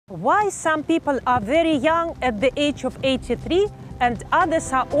Why some people are very young at the age of 83 and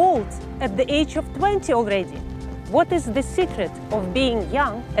others are old at the age of 20 already? What is the secret of being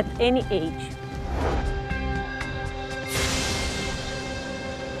young at any age?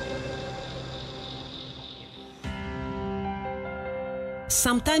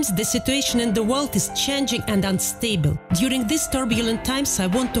 Sometimes the situation in the world is changing and unstable. During these turbulent times, I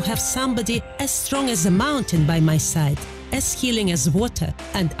want to have somebody as strong as a mountain by my side, as healing as water,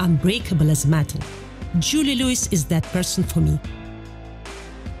 and unbreakable as metal. Julie Lewis is that person for me.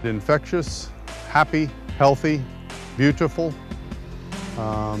 Infectious, happy, healthy, beautiful,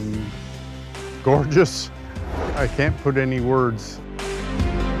 gorgeous. I can't put any words.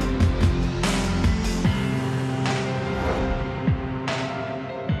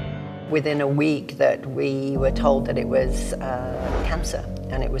 Within a week that we were told that it was cancer,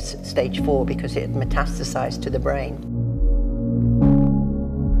 and it was stage 4 because it had metastasized to the brain.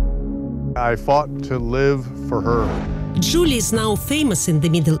 I fought to live for her. Julie is now famous in the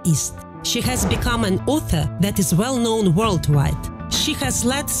Middle East. She has become an author that is well known worldwide. She has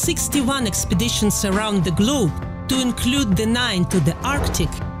led 61 expeditions around the globe, to include the 9 to the Arctic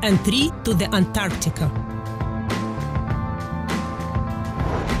and 3 to the Antarctica.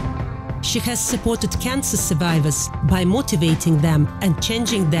 She has supported cancer survivors by motivating them and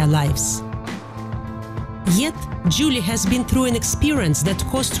changing their lives. Yet, Julie has been through an experience that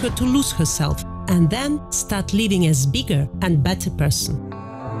caused her to lose herself and then start living as bigger and better person.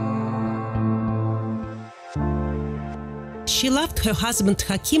 She loved her husband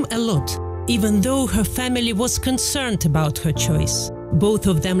Hakim a lot, even though her family was concerned about her choice. Both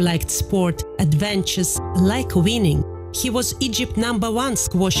of them liked sport, adventures, like winning. He was Egypt's #1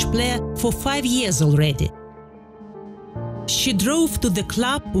 squash player for 5 years already. She drove to the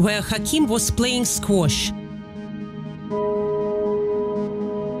club where Hakim was playing squash.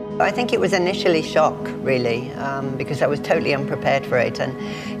 I think it was initially shock, really, because I was totally unprepared for it. And,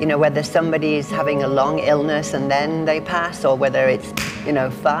 you know, whether somebody is having a long illness and then they pass, or whether it's, you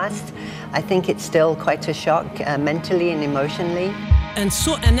know, fast, I think it's still quite a shock, mentally and emotionally. And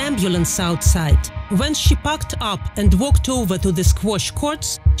saw an ambulance outside. When she packed up and walked over to the squash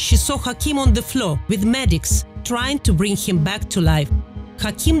courts, she saw Hakim on the floor with medics trying to bring him back to life.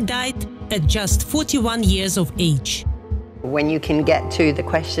 Hakim died at just 41 years of age. When you can get to the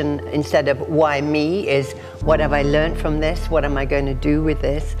question, instead of why me, is what have I learned from this? What am I going to do with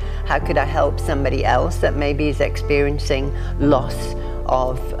this? How could I help somebody else that maybe is experiencing loss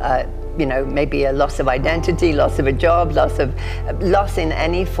of you know, maybe a loss of identity, loss of a job, loss in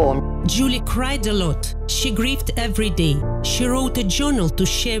any form. Julie cried a lot. She grieved every day. She wrote a journal to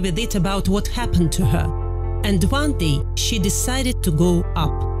share with it about what happened to her. And one day, she decided to go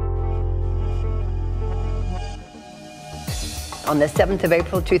up. On the 7th of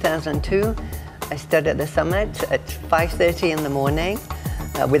April 2002, I stood at the summit at 5:30 in the morning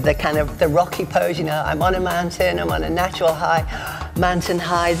with the kind of the rocky pose, you know, I'm on a mountain, I'm on a natural high, mountain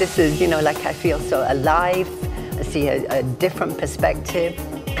high. This is, you know, like I feel so alive. I see a different perspective.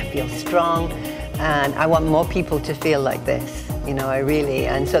 I feel strong, and I want more people to feel like this. You know, I really,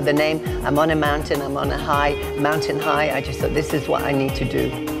 and so the name, I'm on a mountain, I'm on a high, mountain high, I just thought this is what I need to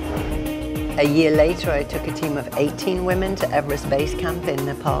do. A year later, I took a team of 18 women to Everest Base Camp in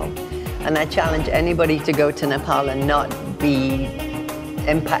Nepal. And I challenge anybody to go to Nepal and not be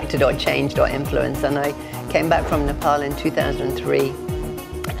impacted or changed or influenced. And I came back from Nepal in 2003.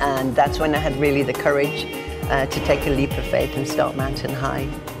 And that's when I had really the courage to take a leap of faith and start mountain high.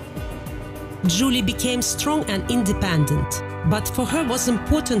 Julie became strong and independent. But for her it was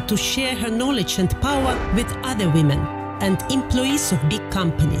important to share her knowledge and power with other women and employees of big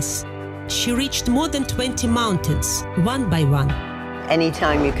companies. She reached more than 20 mountains, one by one.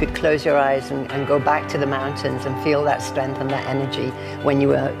 Anytime you could close your eyes and go back to the mountains and feel that strength and that energy when you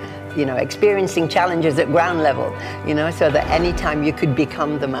were, you know, experiencing challenges at ground level, you know, so that anytime you could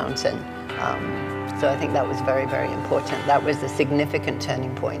become the mountain. So I think that was very, very important. That was a significant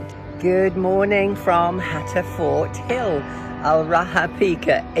turning point. Good morning from Hatta Fort Hill, Al Raha Peak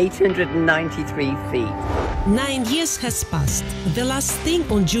at 893 feet. 9 years has passed. The last thing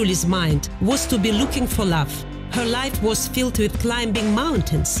on Julie's mind was to be looking for love. Her life was filled with climbing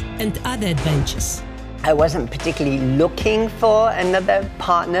mountains and other adventures. I wasn't particularly looking for another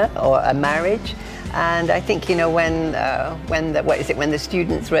partner or a marriage. And I think, you know, when the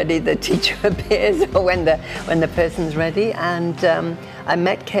student's ready, the teacher appears, or when the person's ready. And I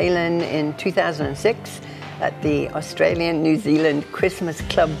met Kaylin in 2006 at the Australian-New Zealand Christmas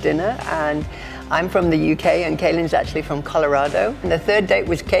Club dinner, and I'm from the UK and Kaylin's actually from Colorado. And the third date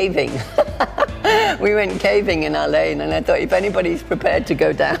was caving. We went caving in our lane, and I thought if anybody's prepared to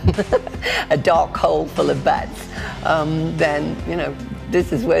go down a dark hole full of bats, then, you know,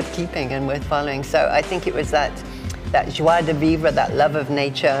 this is worth keeping and worth following. So I think it was that joie de vivre, that love of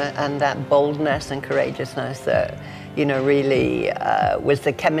nature, and that boldness and courageousness that, you know, really was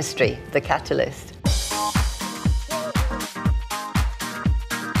the chemistry, the catalyst.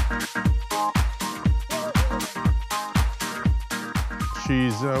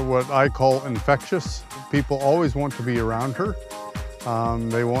 She's what I call infectious. People always want to be around her.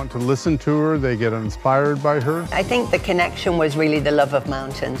 They want to listen to her, they get inspired by her. I think the connection was really the love of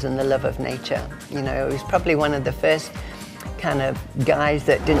mountains and the love of nature. You know, it was probably one of the first kind of guys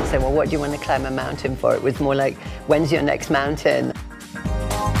that didn't say, well, what do you want to climb a mountain for? It was more like, when's your next mountain?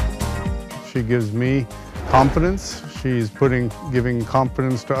 She gives me confidence. She's giving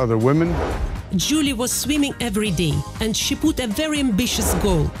confidence to other women. Julie was swimming every day, and she put a very ambitious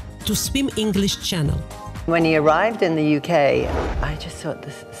goal: to swim English Channel. When he arrived in the UK, I just thought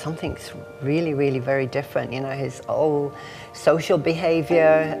something's really, really very different. You know, his whole social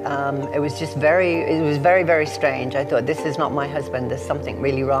behavior, it was very, very strange. I thought, this is not my husband, there's something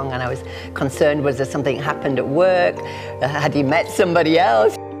really wrong. And I was concerned, was there something happened at work? Had he met somebody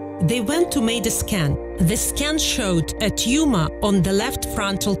else? They went to make a scan. The scan showed a tumor on the left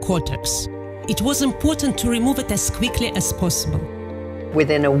frontal cortex. It was important to remove it as quickly as possible.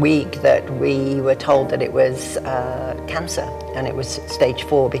 Within a week that we were told that it was cancer, and it was stage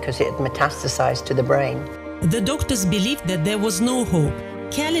 4 because it had metastasized to the brain. The doctors believed that there was no hope.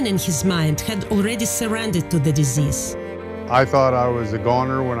 Callan in his mind had already surrendered to the disease. I thought I was a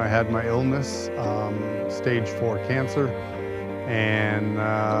goner when I had my illness, stage 4 cancer. And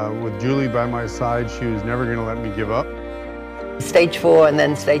with Julie by my side, she was never going to let me give up. Stage 4 and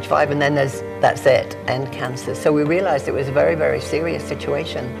then stage 5, and then that's it, end cancer. So we realized it was a very, very serious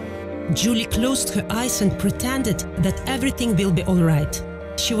situation. Julie closed her eyes and pretended that everything will be all right.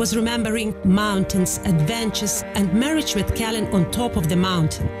 She was remembering mountains, adventures, and marriage with Callan on top of the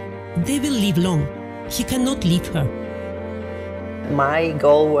mountain. They will live long. He cannot leave her. My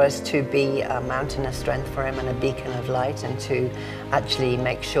goal was to be a mountain of strength for him and a beacon of light, and to actually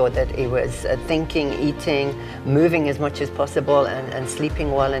make sure that he was thinking, eating, moving as much as possible, and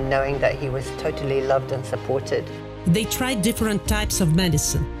sleeping well, and knowing that he was totally loved and supported. They tried different types of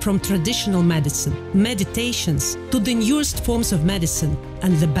medicine, from traditional medicine, meditations, to the newest forms of medicine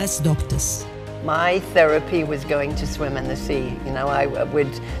and the best doctors. My therapy was going to swim in the sea. You know, I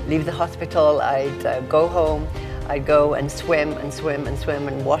would leave the hospital, I'd go home, I'd go and swim and swim and swim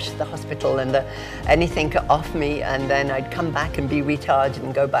and wash the hospital and anything off me, and then I'd come back and be recharged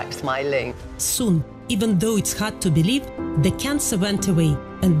and go back smiling. Soon, even though it's hard to believe, the cancer went away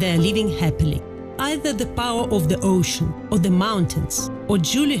and they're living happily. Either the power of the ocean or the mountains or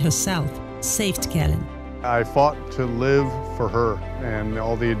Julie herself saved Callan. I fought to live for her and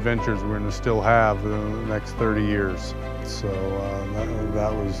all the adventures we're going to still have in the next 30 years. So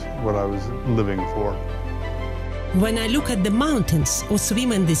that was what I was living for. When I look at the mountains or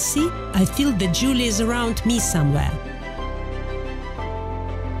swim in the sea, I feel that Julie is around me somewhere.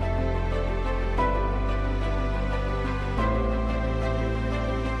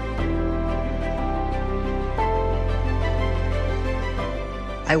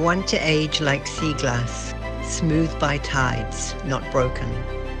 I want to age like sea glass, smooth by tides, not broken.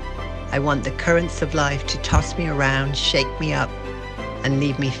 I want the currents of life to toss me around, shake me up, and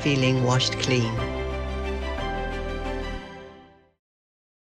leave me feeling washed clean.